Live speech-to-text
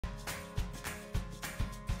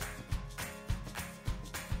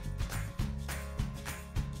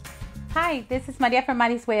Hi, this is Maria from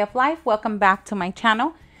Mari's Way of Life. Welcome back to my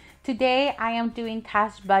channel. Today I am doing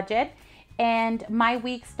cash budget and my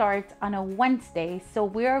week starts on a Wednesday. So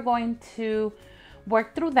we're going to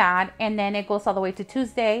work through that and then it goes all the way to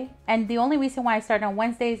Tuesday. And the only reason why I start on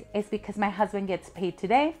Wednesdays is because my husband gets paid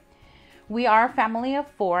today. We are a family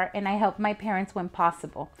of 4 and I help my parents when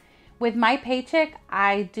possible. With my paycheck,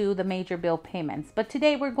 I do the major bill payments. But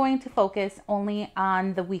today we're going to focus only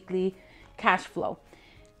on the weekly cash flow.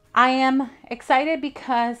 I am excited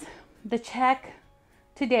because the check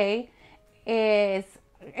today is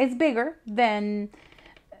bigger than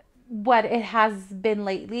what it has been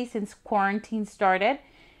lately since quarantine started.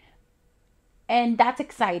 And that's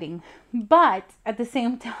exciting. But at the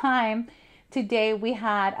same time, today we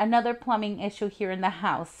had another plumbing issue here in the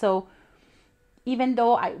house. So even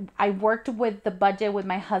though I worked with the budget with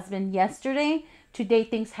my husband yesterday, today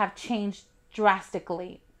things have changed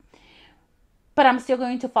drastically. But I'm still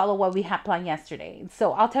going to follow what we had planned yesterday.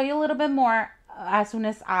 So I'll tell you a little bit more as soon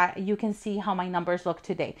as you can see how my numbers look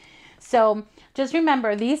today. So just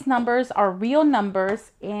remember, these numbers are real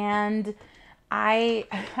numbers, and I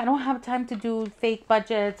don't have time to do fake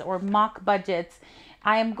budgets or mock budgets.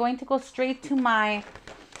 I am going to go straight to my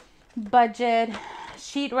budget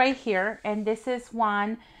sheet right here, and this is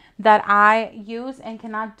one that I use and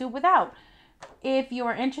cannot do without. If you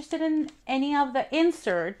are interested in any of the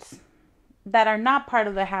inserts that are not part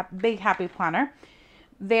of the Big Happy Planner,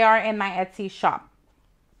 they are in my Etsy shop.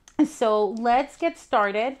 So let's get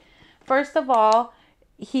started. First of all,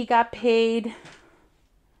 he got paid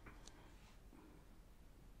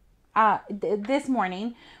this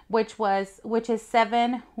morning, which is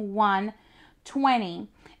 7/1/20,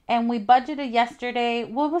 and we budgeted yesterday.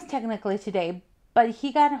 Well, it was technically today, but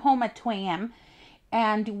he got home at 2 a.m.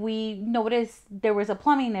 and we noticed there was a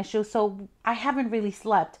plumbing issue, so I haven't really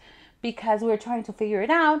slept because we were trying to figure it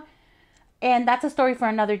out, and that's a story for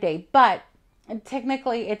another day. But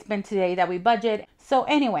technically it's been today that we budget. So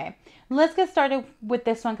anyway, let's get started with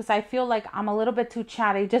this one because I feel like I'm a little bit too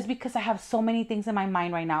chatty just because I have so many things in my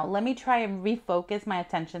mind right now. Let me try and refocus my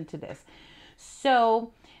attention to this.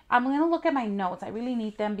 So I'm going to look at my notes. I really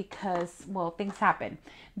need them because, well, things happen.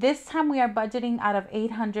 This time we are budgeting out of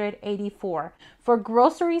 $884 for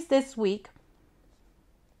groceries this week.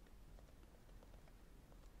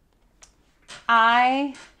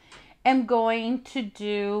 I am going to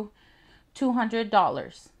do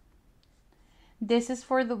 $200. This is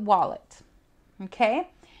for the wallet. Okay.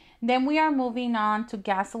 Then we are moving on to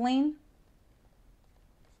gasoline.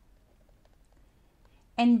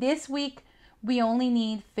 And this week we only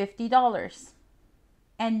need $50.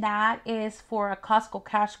 And that is for a Costco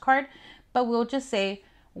cash card, but we'll just say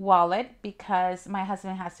wallet because my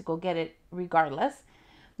husband has to go get it regardless.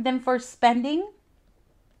 Then for spending,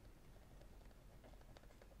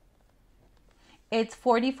 it's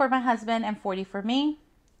 $40 for my husband and $40 for me,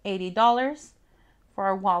 $80 for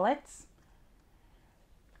our wallets.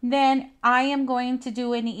 Then I am going to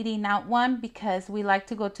do an eating out one because we like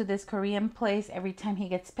to go to this Korean place every time he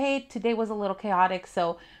gets paid. Today was a little chaotic,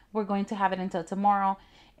 so we're going to have it until tomorrow.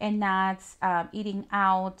 And that's eating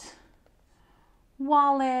out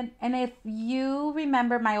wallet. And if you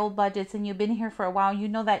remember my old budgets and you've been here for a while, you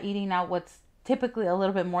know that eating out was typically a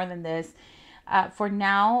little bit more than this. For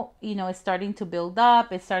now, you know, it's starting to build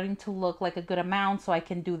up. It's starting to look like a good amount, so I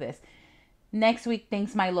can do this. Next week,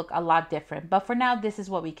 things might look a lot different. But for now, this is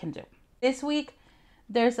what we can do. This week,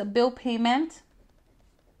 there's a bill payment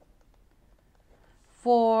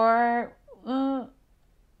for, and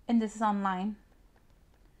this is online,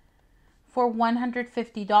 for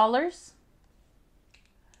 $150.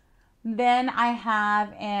 Then I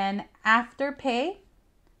have an Afterpay.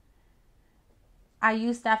 I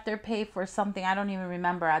used Afterpay for something I don't even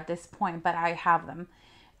remember at this point, but I have them.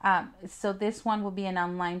 So this one will be an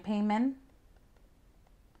online payment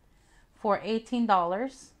for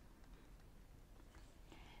 $18.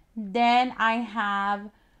 Then I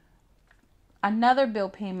have another bill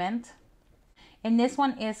payment, and this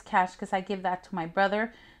one is cash because I give that to my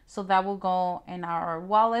brother. So that will go in our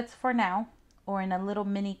wallets for now, or in a little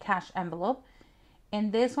mini cash envelope.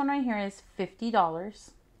 And this one right here is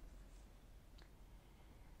 $50.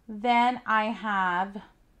 Then I have,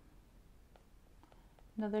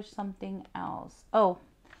 no, there's something else. Oh,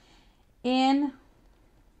 in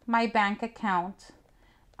my bank account,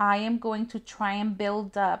 I am going to try and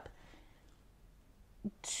build up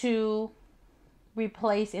to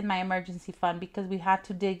replace in my emergency fund because we had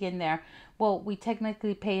to dig in there. Well, we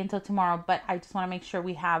technically pay until tomorrow, but I just want to make sure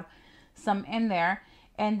we have some in there.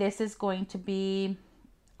 And this is going to be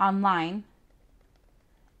online.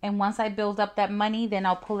 And once I build up that money, then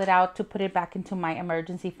I'll pull it out to put it back into my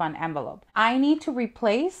emergency fund envelope. I need to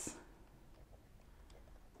replace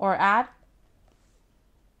or add.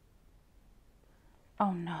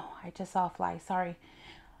 Oh no, I just saw a fly, sorry.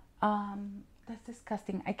 That's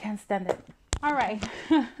disgusting. I can't stand it. All right.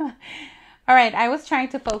 All right, I was trying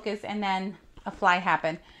to focus and then a fly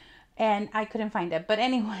happened and I couldn't find it. But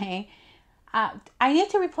anyway, I need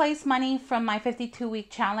to replace money from my 52-week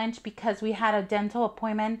challenge because we had a dental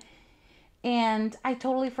appointment and I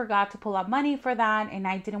totally forgot to pull out money for that and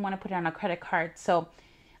I didn't want to put it on a credit card. So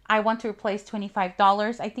I want to replace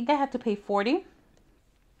 $25. I think I had to pay $40.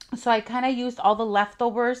 So I kind of used all the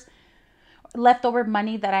leftover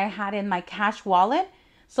money that I had in my cash wallet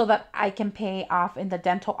so that I can pay off in the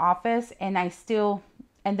dental office, and I still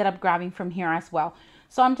ended up grabbing from here as well.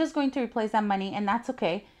 So I'm just going to replace that money, and that's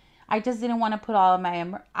okay. I just didn't want to put all of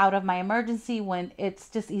my out of my emergency when it's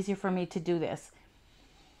just easier for me to do this.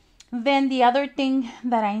 Then the other thing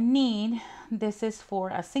that I need, this is for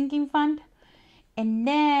a sinking fund, and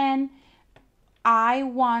then I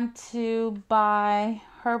want to buy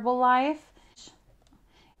Herbalife,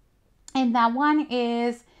 and that one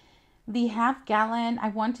is the half gallon. I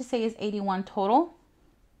want to say is 81 total,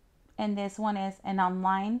 and this one is an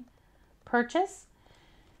online purchase.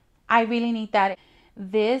 I really need that.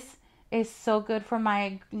 This is so good for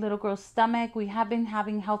my little girl's stomach. We have been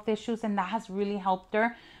having health issues and that has really helped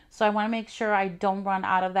her, so I want to make sure I don't run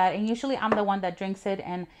out of that. And usually I'm the one that drinks it,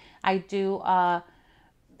 and I do a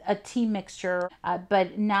tea mixture,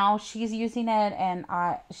 but now she's using it, and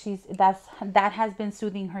that has been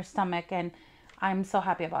soothing her stomach, and I'm so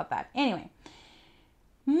happy about that. Anyway,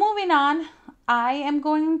 moving on, I am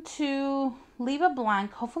going to leave a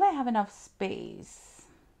blank. Hopefully I have enough space.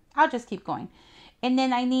 I'll just keep going. And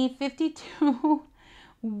then I need 52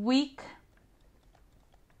 week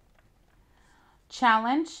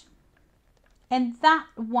challenge, and that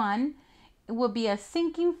one will be a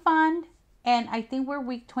sinking fund. And I think we're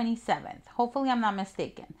week 27th. Hopefully I'm not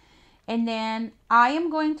mistaken. And then I am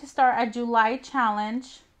going to start a July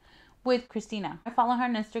challenge with Christina. I follow her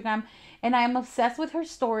on Instagram and I am obsessed with her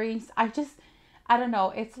stories. I don't know.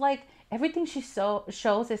 It's like everything she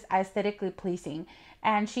shows is aesthetically pleasing.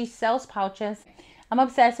 And she sells pouches. I'm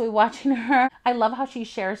obsessed with watching her. I love how she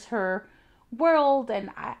shares her world, and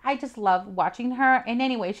I just love watching her. And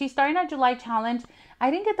anyway, she's starting a July challenge. I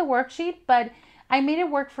didn't get the worksheet, but I made it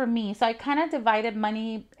work for me. So I kind of divided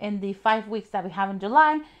money in the 5 weeks that we have in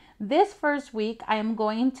July. This first week, I am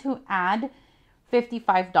going to add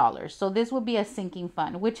 $55. So this will be a sinking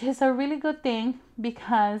fund, which is a really good thing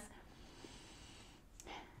because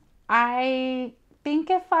I think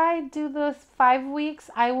if I do those 5 weeks,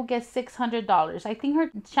 I will get $600. I think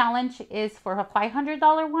her challenge is for a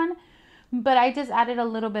 $500 one, but I just added a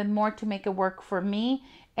little bit more to make it work for me.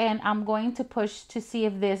 And I'm going to push to see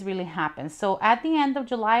if this really happens. So at the end of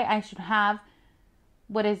July, I should have,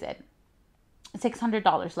 what is it?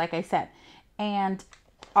 $600, like I said. And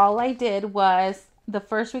all I did was the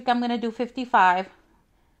first week I'm going to do 55,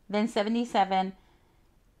 then 77,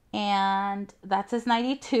 and that says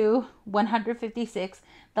 92, 156.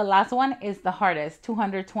 The last one is the hardest,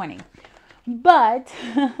 220. But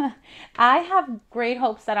I have great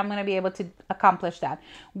hopes that I'm going to be able to accomplish that.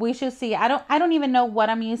 We shall see. I don't even know what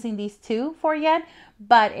I'm using these two for yet,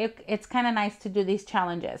 but it's kind of nice to do these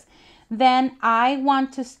challenges. Then I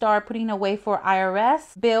want to start putting away for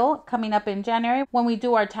IRS bill coming up in January when we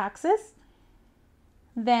do our taxes.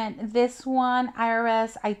 Then this one,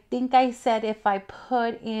 IRS, I think I said if I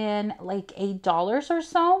put in like $8 or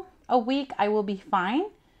so a week, I will be fine.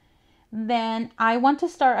 Then I want to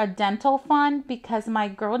start a dental fund because my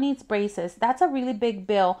girl needs braces. That's a really big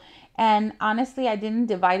bill. And honestly, I didn't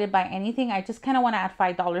divide it by anything. I just kind of want to add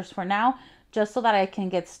 $5 for now, just so that I can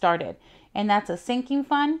get started. And that's a sinking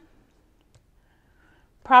fund.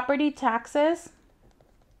 Property taxes,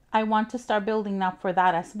 I want to start building up for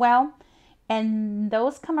that as well. And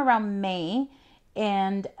those come around May.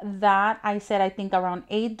 And that I said, I think around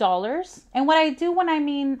 $8. And what I do when I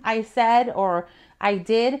mean I said or I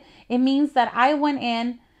did, it means that I went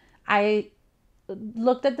in, I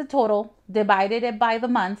looked at the total, divided it by the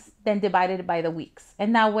months, then divided it by the weeks.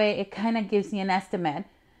 And that way it kind of gives me an estimate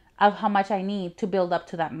of how much I need to build up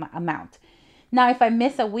to that amount. Now, if I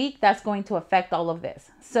miss a week, that's going to affect all of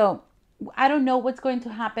this. So I don't know what's going to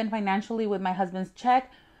happen financially with my husband's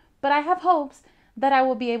check, but I have hopes that I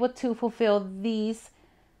will be able to fulfill these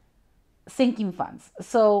sinking funds.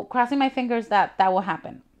 So crossing my fingers that that will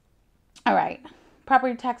happen. All right.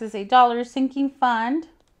 Property taxes, $8. Sinking fund.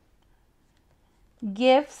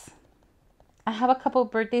 Gifts. I have a couple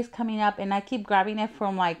of birthdays coming up and I keep grabbing it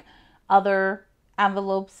from like other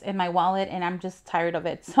envelopes in my wallet and I'm just tired of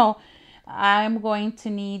it. So I'm going to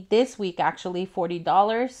need this week actually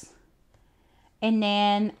 $40. And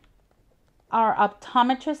then our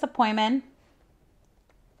optometrist appointment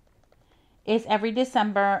is every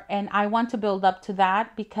December, and I want to build up to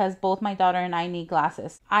that because both my daughter and I need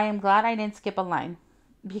glasses. I am glad I didn't skip a line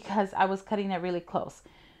because I was cutting it really close.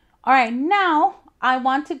 All right, now I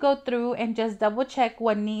want to go through and just double check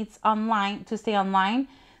what needs online to stay online.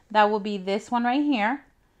 That will be this one right here,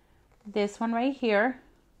 this one right here,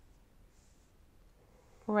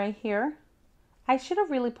 right here. I should have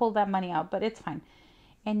really pulled that money out, but it's fine.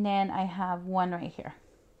 And then I have one right here.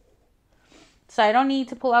 So I don't need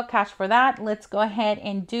to pull out cash for that. Let's go ahead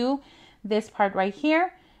and do this part right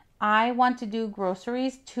here. I want to do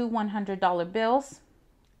groceries, 2 $100 bills.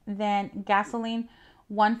 Then gasoline,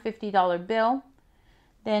 one $50 bill.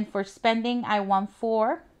 Then for spending, I want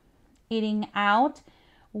 4. Eating out,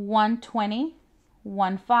 120,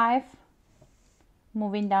 15.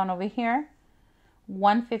 Moving down over here,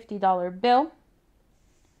 one $50 bill.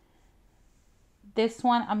 This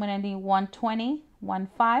one, I'm going to need 120,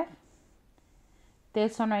 15.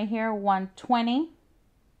 This one right here, 120.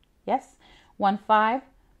 Yes, 15,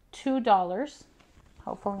 $2.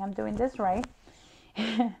 Hopefully I'm doing this right.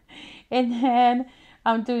 And then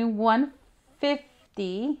I'm doing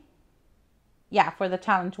 150. Yeah, for the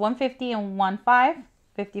challenge, 150 and 15,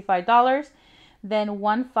 $55. Then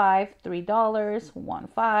 15, $3, 15,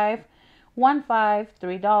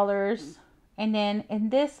 $3. And then in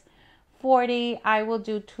this 40, I will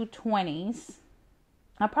do 2 20s.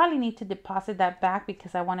 I probably need to deposit that back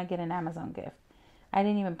because I want to get an Amazon gift. I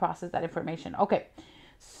didn't even process that information. Okay,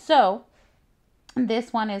 so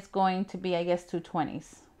this one is going to be, I guess, 2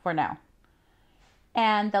 20s for now.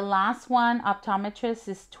 And the last one, optometrist,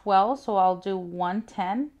 is 12. So I'll do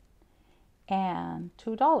 110 and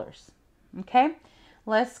 $2. Okay,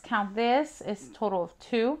 let's count this. It's a total of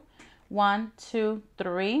 2. 1, 2,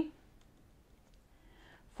 3,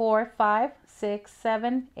 4, 5, 6,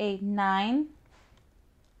 7, 8, 9.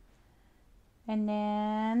 And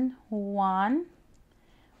then 1,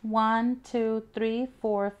 2, 3,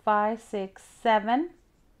 4, 5, 6, 7.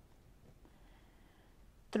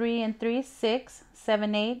 3 and 3, 6,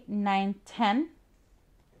 7, 8, 9, 10.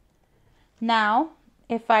 Now,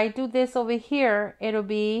 if I do this over here, it'll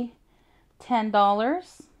be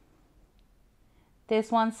 $10.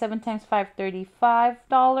 This one, 7 times 5,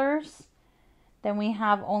 $35. Then we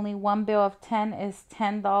have only one bill of 10 is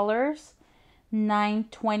 $10. 9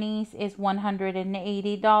 20s is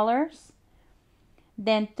 $180.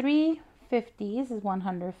 Then 3 50s is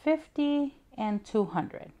 $150 and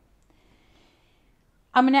 $200.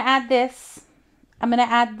 I'm going to add this. I'm going to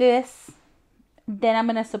add this. Then I'm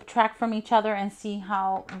going to subtract from each other and see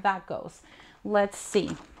how that goes. Let's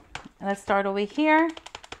see. Let's start over here.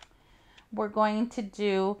 We're going to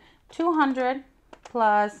do 200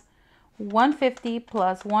 plus 150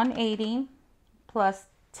 plus 180 plus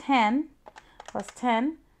 10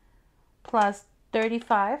 plus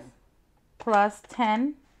 35 plus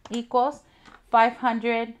 10 equals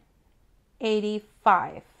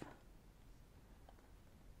 585.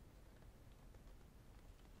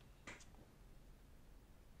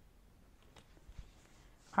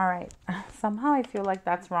 All right, somehow I feel like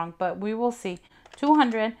that's wrong, but we will see.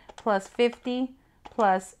 200 plus 50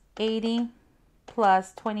 plus 80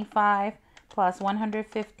 plus 25 plus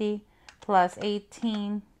 150 plus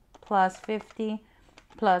 18 plus 50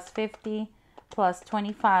 plus 50 plus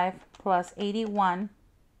 25 plus 81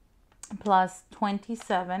 plus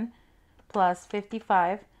 27 plus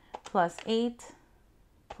 55 plus 8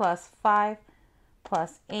 plus 5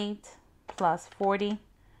 plus 8 plus 40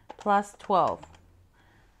 plus 12.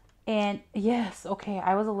 And yes, okay,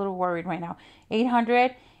 I was a little worried right now.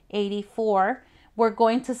 884. We're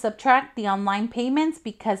going to subtract the online payments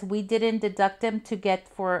because we didn't deduct them to get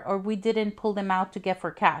for, or we didn't pull them out to get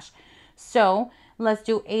for cash. So let's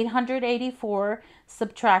do 884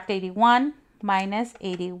 subtract 81 minus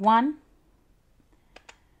 81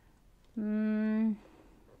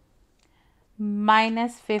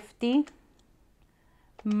 minus 50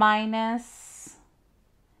 minus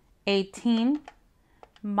 18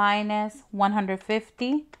 minus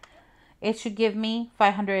 150. It should give me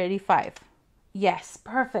 585. Yes,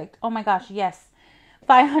 perfect. Oh my gosh, yes.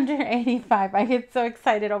 585. I get so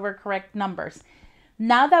excited over correct numbers.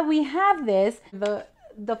 Now that we have this, the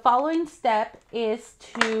following step is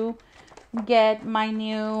to get my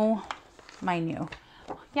new,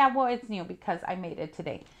 yeah, well, it's new because I made it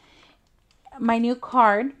today. My new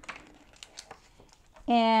card.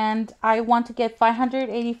 And I want to get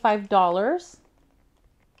 $585.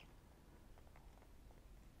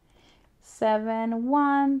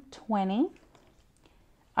 7/1/20.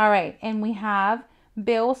 All right, and we have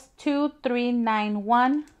bills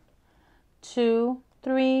 2391,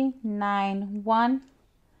 2391,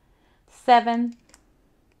 7.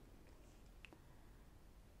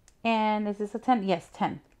 And is this a 10? Yes,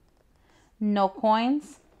 10. No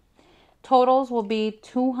coins. Totals will be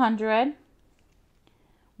 200,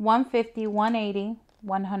 150, 180,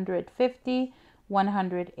 150,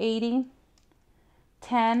 180,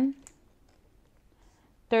 10,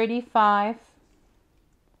 35,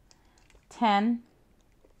 10.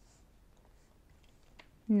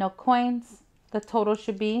 No coins. The total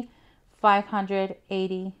should be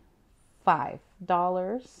 $585.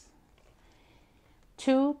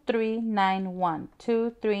 2391,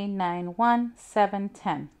 2391,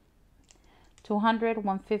 710. 200,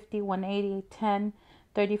 150, 180, 10,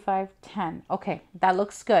 35, 10. Okay, that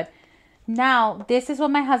looks good. Now, this is what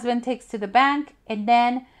my husband takes to the bank, and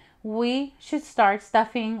then we should start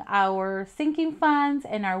stuffing our sinking funds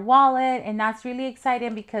in our wallet, and that's really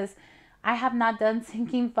exciting because I have not done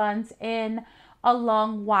sinking funds in a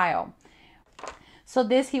long while. So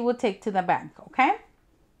this he will take to the bank, okay?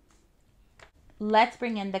 Let's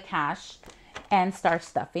bring in the cash and start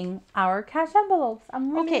stuffing our cash envelopes.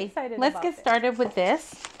 I'm really excited about it. Let's get started with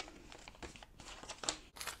this.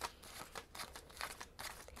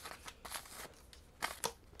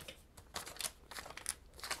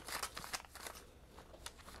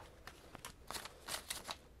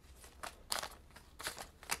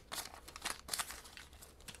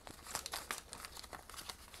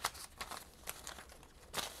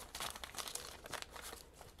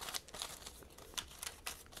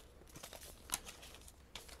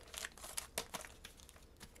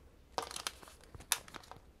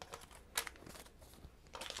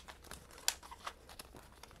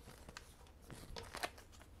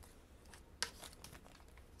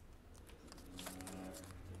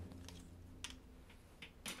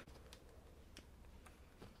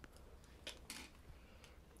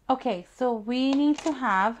 Okay, so we need to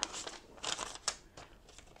have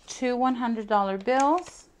 2 $100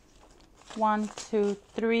 bills, 1, 2,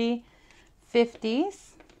 3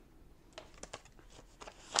 50s,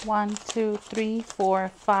 1, 2, 3,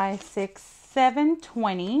 4, 5, 6, 7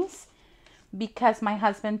 20s, because my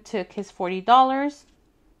husband took his $40.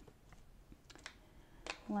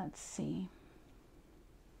 Let's see.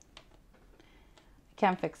 I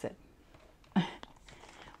can't fix it.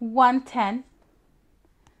 110.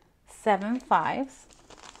 7 5s,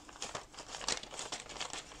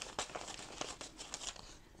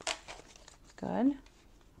 good,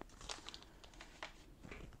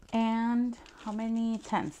 and how many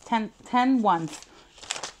 10s? 10 ones.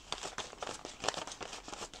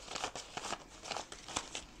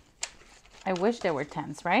 I wish there were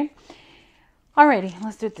 10s, right? Alrighty,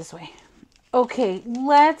 let's do it this way. Okay,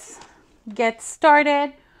 let's get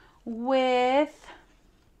started with,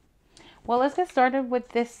 well, let's get started with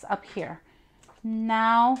this up here.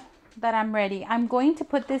 Now that I'm ready, I'm going to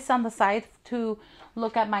put this on the side to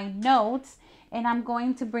look at my notes, and I'm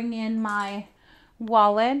going to bring in my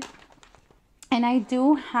wallet. And I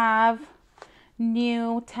do have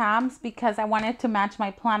new tabs because I wanted to match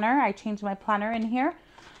my planner. I changed my planner in here.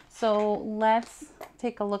 So let's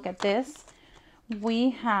take a look at this.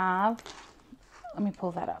 We have, let me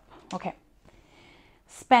pull that up. Okay.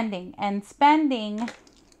 Spending, and spending,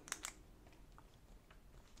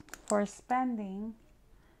 for spending,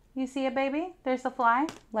 you see it, baby? There's a fly.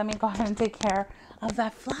 Let me go ahead and take care of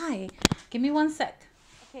that fly. Give me 1 sec.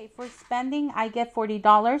 Okay, for spending, I get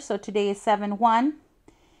 $40. So today is 7/1.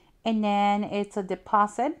 And then it's a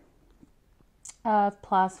deposit of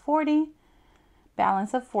plus 40.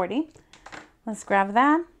 Balance of 40. Let's grab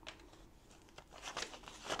that.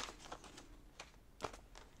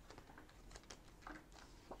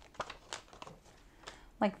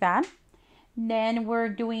 Like that. Then we're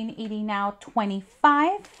doing eating now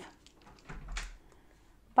 25.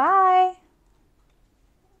 Bye.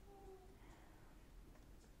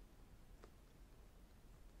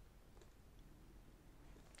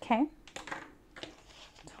 Okay.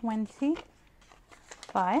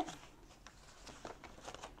 25.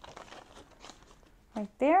 Right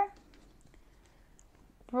there.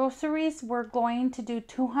 Groceries, we're going to do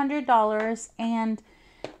 $200, and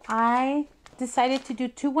I decided to do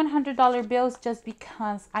 2 $100 bills just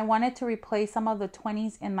because I wanted to replace some of the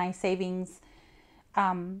 20s in my savings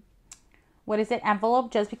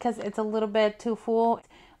envelope, just because it's a little bit too full.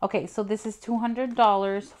 Okay, so this is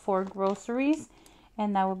 $200 for groceries,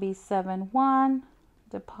 and that will be 7/1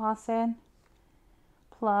 deposit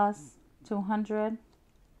plus 200,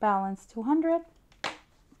 balance 200.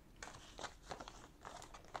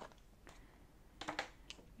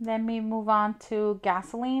 Then we move on to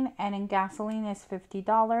gasoline, and in gasoline is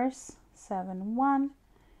 $50. 71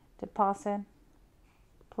 deposit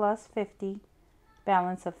plus 50,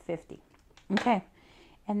 balance of 50. Okay,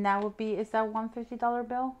 and that would be, is that one $50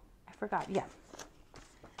 bill? I forgot. Yeah.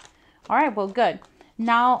 All right, well, good.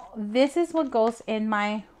 Now this is what goes in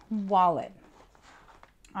my wallet.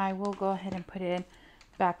 I will go ahead and put it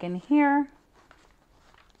back in here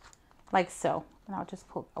like so, and I'll just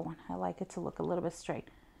pull that one. I like it to look a little bit straight,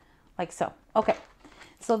 like so. Okay,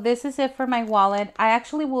 so this is it for my wallet. I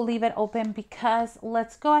actually will leave it open because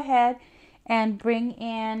let's go ahead and bring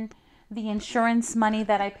in the insurance money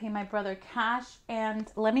that I pay my brother cash,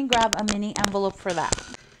 and let me grab a mini envelope for that.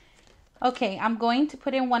 Okay, I'm going to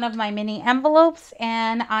put in one of my mini envelopes,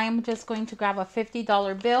 and I'm just going to grab a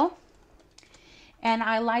 $50 bill, and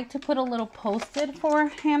I like to put a little post-it for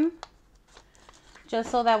him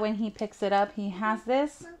just so that when he picks it up he has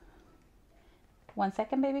this. 1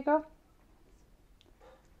 second, baby girl.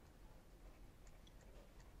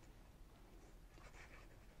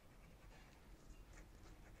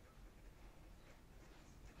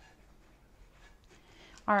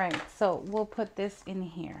 All right, so we'll put this in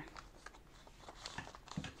here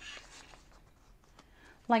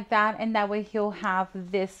like that, and that way he'll have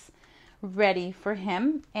this ready for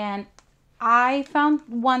him. And I found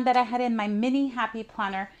one that I had in my mini happy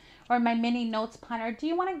planner, or my mini notes planner. Do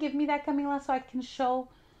you want to give me that, Camila, so I can show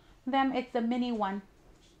them? It's the mini one.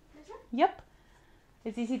 Yep,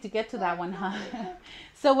 it's easy to get to that one, huh?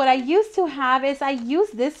 So what I used to have is I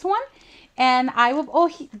use this one, and I will,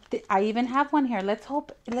 I even have one here. Let's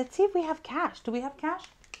see if we have cash. Do we have cash?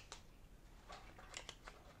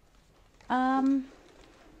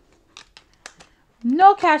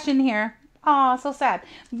 No cash in here. Oh, so sad.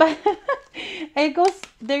 But they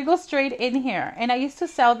go straight in here. And I used to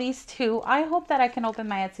sell these too. I hope that I can open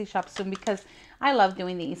my Etsy shop soon because I love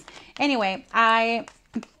doing these. Anyway, I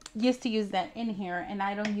used to use that in here, and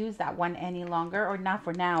I don't use that one any longer, or not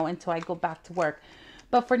for now until I go back to work.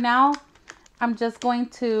 But for now, I'm just going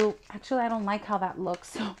to, actually I don't like how that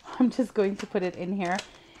looks, so I'm just going to put it in here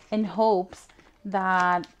in hopes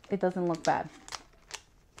that it doesn't look bad.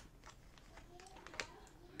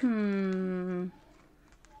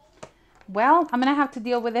 Well, I'm gonna have to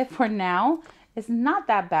deal with it for now. It's not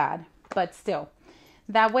that bad, but still.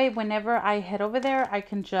 That way, whenever I head over there, I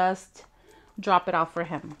can just drop it off for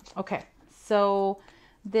him. Okay, so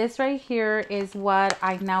this right here is what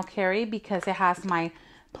I now carry because it has my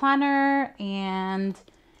planner, and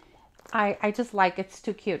I just like it. It's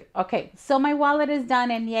too cute. Okay, so my wallet is done,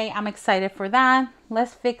 and yay, I'm excited for that.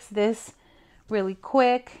 Let's fix this really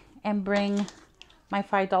quick and bring my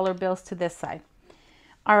 $5 bills to this side.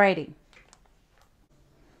 Alrighty.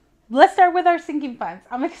 Let's start with our sinking funds.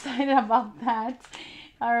 I'm excited about that.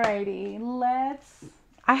 Alrighty,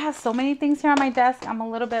 I have so many things here on my desk. I'm a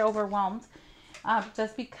little bit overwhelmed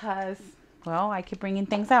just because, well, I keep bringing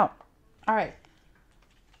things out. All right.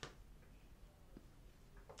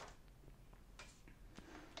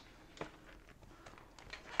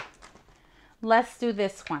 Let's do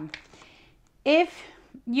this one. If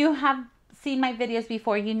you have seen my videos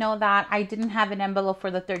before, you know that I didn't have an envelope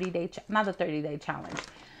for the 30-day, not the 30-day challenge,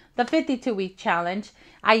 the 52-week challenge.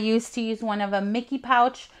 I used to use one of a Mickey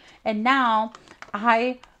pouch, and now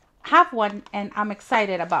I have one, and I'm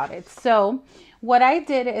excited about it. So what I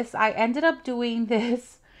did is I ended up doing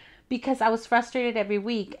this because I was frustrated every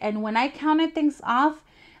week, and when I counted things off,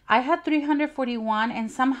 I had 341,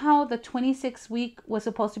 and somehow the 26th week was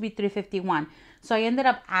supposed to be 351. So I ended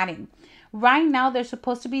up adding. Right now, there's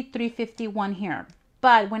supposed to be 351 here.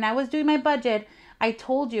 But when I was doing my budget, I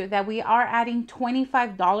told you that we are adding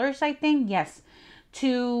 $25, I think. Yes.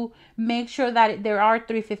 To make sure that there are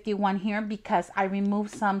 351 here because I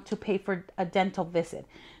removed some to pay for a dental visit.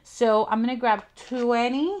 So I'm going to grab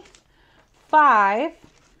 25.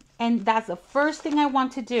 And that's the first thing I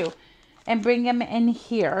want to do. And bring them in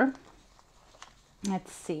here.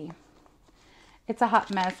 Let's see. It's a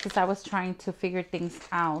hot mess because I was trying to figure things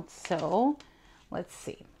out. So let's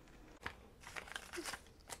see.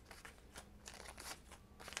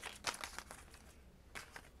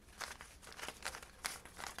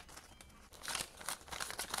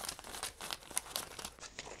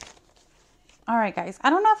 All right, guys.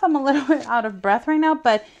 I don't know if I'm a little bit out of breath right now,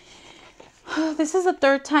 but this is the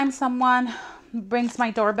third time someone brings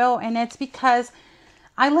my doorbell, and it's because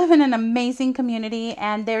I live in an amazing community,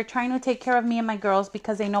 and they're trying to take care of me and my girls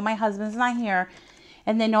because they know my husband's not here,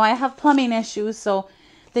 and they know I have plumbing issues, so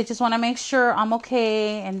they just want to make sure I'm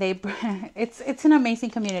okay. And it's an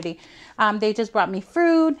amazing community. They just brought me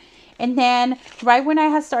fruit, and then right when I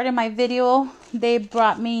had started my video, they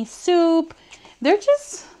brought me soup, They're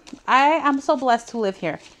just, I'm so blessed to live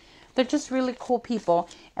here. They're just really cool people.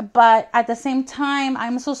 But at the same time,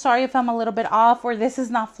 I'm so sorry if I'm a little bit off or this is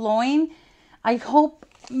not flowing. I hope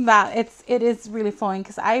that it is really flowing,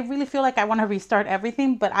 because I really feel like I want to restart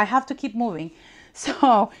everything, but I have to keep moving.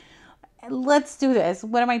 So let's do this.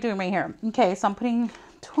 What am I doing right here? Okay, so I'm putting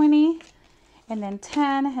 20 and then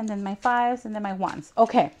 10 and then my 5s and then my 1s.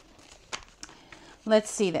 Okay, let's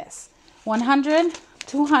see this. 100,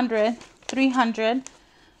 200, 300,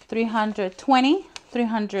 320,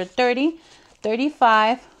 330,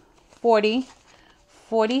 35, 40,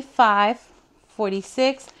 45,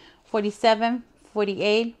 46, 47,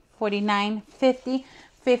 48, 49, 50,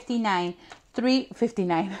 59,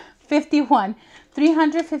 59, 51,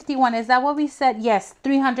 351. Is that what we said? Yes,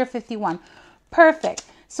 351. Perfect.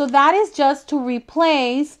 So that is just to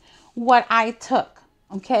replace what I took.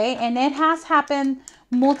 Okay. And it has happened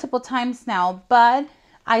multiple times now, but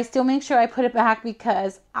I still make sure I put it back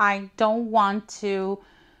because I want to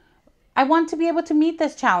be able to meet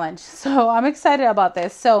this challenge. So I'm excited about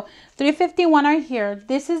this. So 351 are here.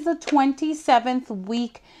 This is the 27th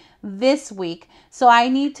week this week. So I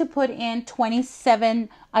need to put in 27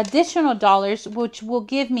 additional dollars, which will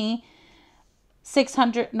give me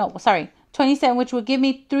 27, which will give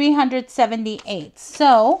me 378.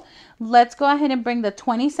 So let's go ahead and bring the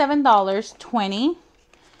 $27, 20,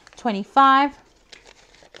 25,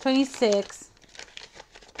 26,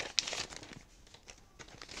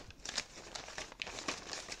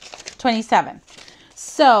 27.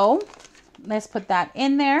 So let's put that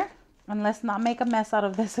in there, and let's not make a mess out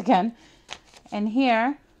of this again. And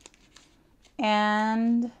here,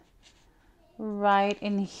 and right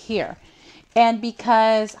in here. And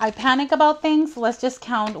because I panic about things, let's just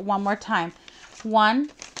count one more time. 1,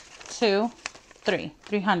 2, 3,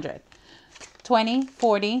 300, 20,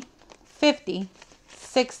 40, 50,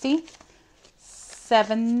 60,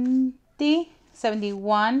 70,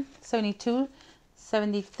 71, 72,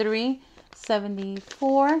 73,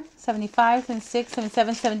 74, 75, 76,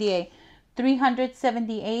 77, 78.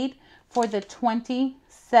 378 for the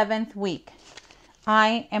 27th week.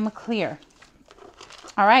 I am clear.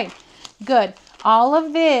 All right, good. All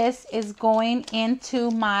of this is going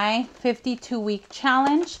into my 52-week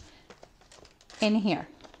challenge in here.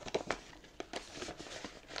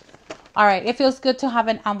 All right, it feels good to have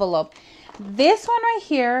an envelope. This one right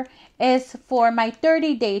here is for my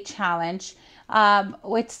 30-day challenge,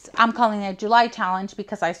 which I'm calling it July challenge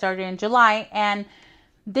because I started in July. And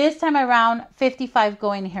this time around, 55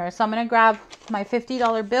 going here. So I'm going to grab my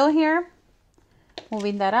 $50 bill here,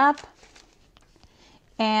 moving that up,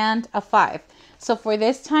 and a 5. So for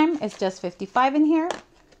this time, it's just 55 in here.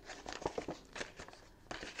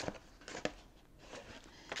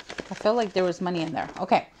 I felt like there was money in there.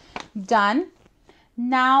 Okay, done.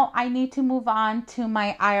 Now I need to move on to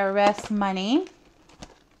my IRS money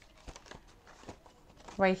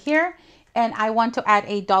right here. And I want to add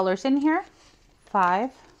 $8 in here.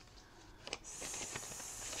 5,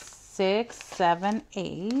 6, 7,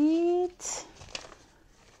 8.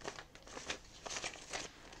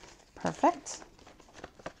 Perfect.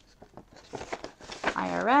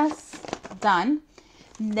 IRS, done.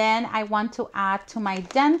 Then I want to add to my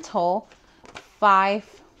dental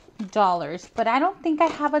 $5. But I don't think I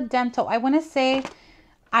have a dental. I want to say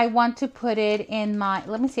I want to put it in my,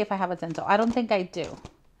 let me see if I have a dental. I don't think I do.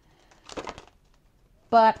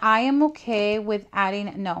 But I am okay with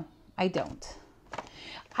adding, no, I don't.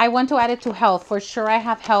 I want to add it to health. For sure I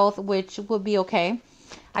have health, which will be okay.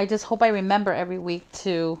 I just hope I remember every week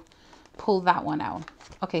to pull that one out.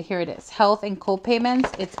 Okay, here it is. Health and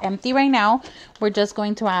co-payments. It's empty right now. We're just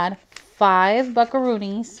going to add 5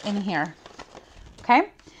 buckaroonies in here. Okay,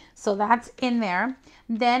 so that's in there.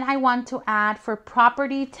 Then I want to add for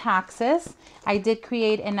property taxes. I did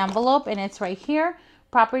create an envelope and it's right here.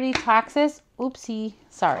 Property taxes, oopsie,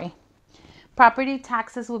 sorry. Property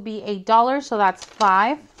taxes will be $8, so that's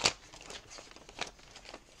 5.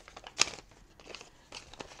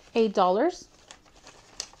 $8.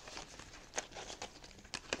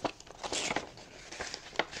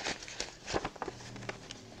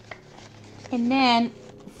 And then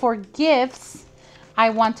for gifts, I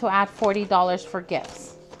want to add $40 for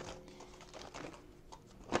gifts.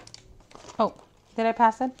 Oh, did I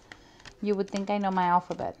pass it? You would think I know my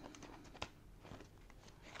alphabet.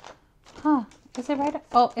 Huh, is it right?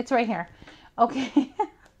 Oh, it's right here. Okay.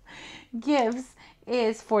 Gifts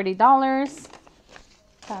is $40.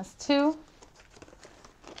 That's 2.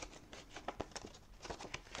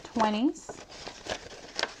 20s.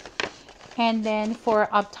 And then for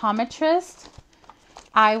optometrist,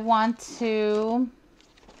 I want to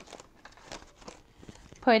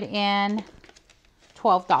put in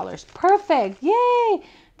 $12. Perfect. Yay.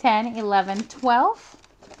 10, 11, 12.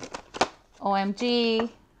 OMG.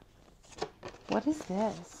 What is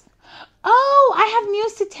this? Oh, I have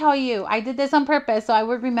news to tell you. I did this on purpose so I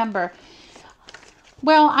would remember.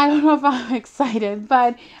 Well, I don't know if I'm excited,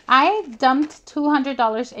 but I dumped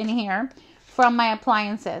 $200 in here from my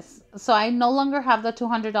appliances. So I no longer have the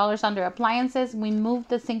 $200 under appliances. We moved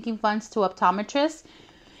the sinking funds to optometrists,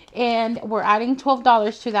 and we're adding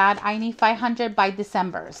 $12 to that. I need $500 by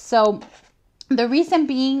December. So the reason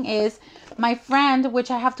being is my friend, which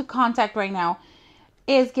I have to contact right now,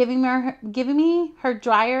 is giving me her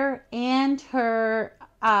dryer and her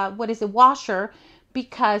washer,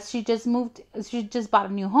 because she just bought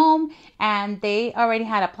a new home and they already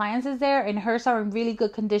had appliances there and hers are in really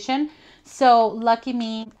good condition. So lucky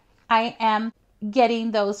me, I am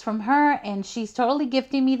getting those from her and she's totally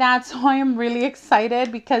gifting me that. So I am really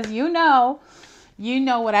excited because you know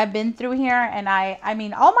what I've been through here, and I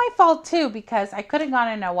mean, all my fault too, because I could have gone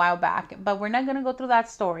in a while back, but we're not going to go through that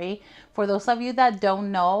story. For those of you that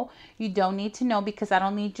don't know, you don't need to know, because I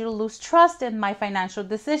don't need you to lose trust in my financial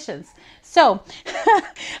decisions. So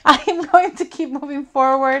I am going to keep moving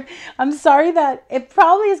forward. I'm sorry that it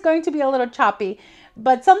probably is going to be a little choppy,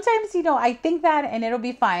 but sometimes, I think that and it'll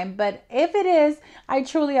be fine. But if it is, I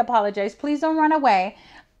truly apologize. Please don't run away.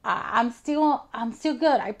 I'm still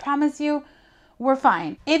good. I promise you. We're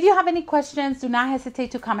fine. If you have any questions, do not hesitate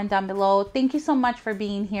to comment down below. Thank you so much for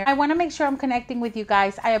being here. I want to make sure I'm connecting with you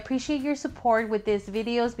guys. I appreciate your support with these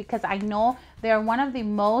videos because I know they're one of the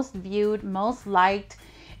most viewed, most liked,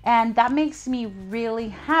 and that makes me really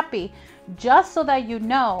happy. Just so that you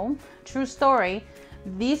know, true story,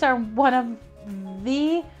 these are one of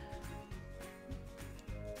the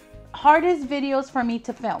hardest videos for me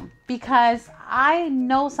to film because I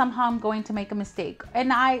know somehow I'm going to make a mistake,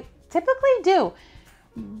 and I typically do,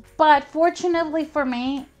 but fortunately for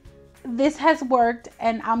me, this has worked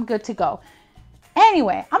and I'm good to go.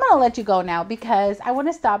 Anyway, I'm gonna let you go now because I want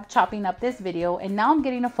to stop chopping up this video, and now I'm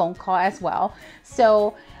getting a phone call as well.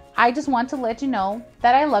 So I just want to let you know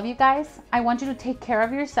that I love you guys. I want you to take care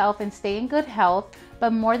of yourself and stay in good health,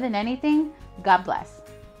 but more than anything, God bless.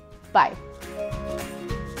 Bye.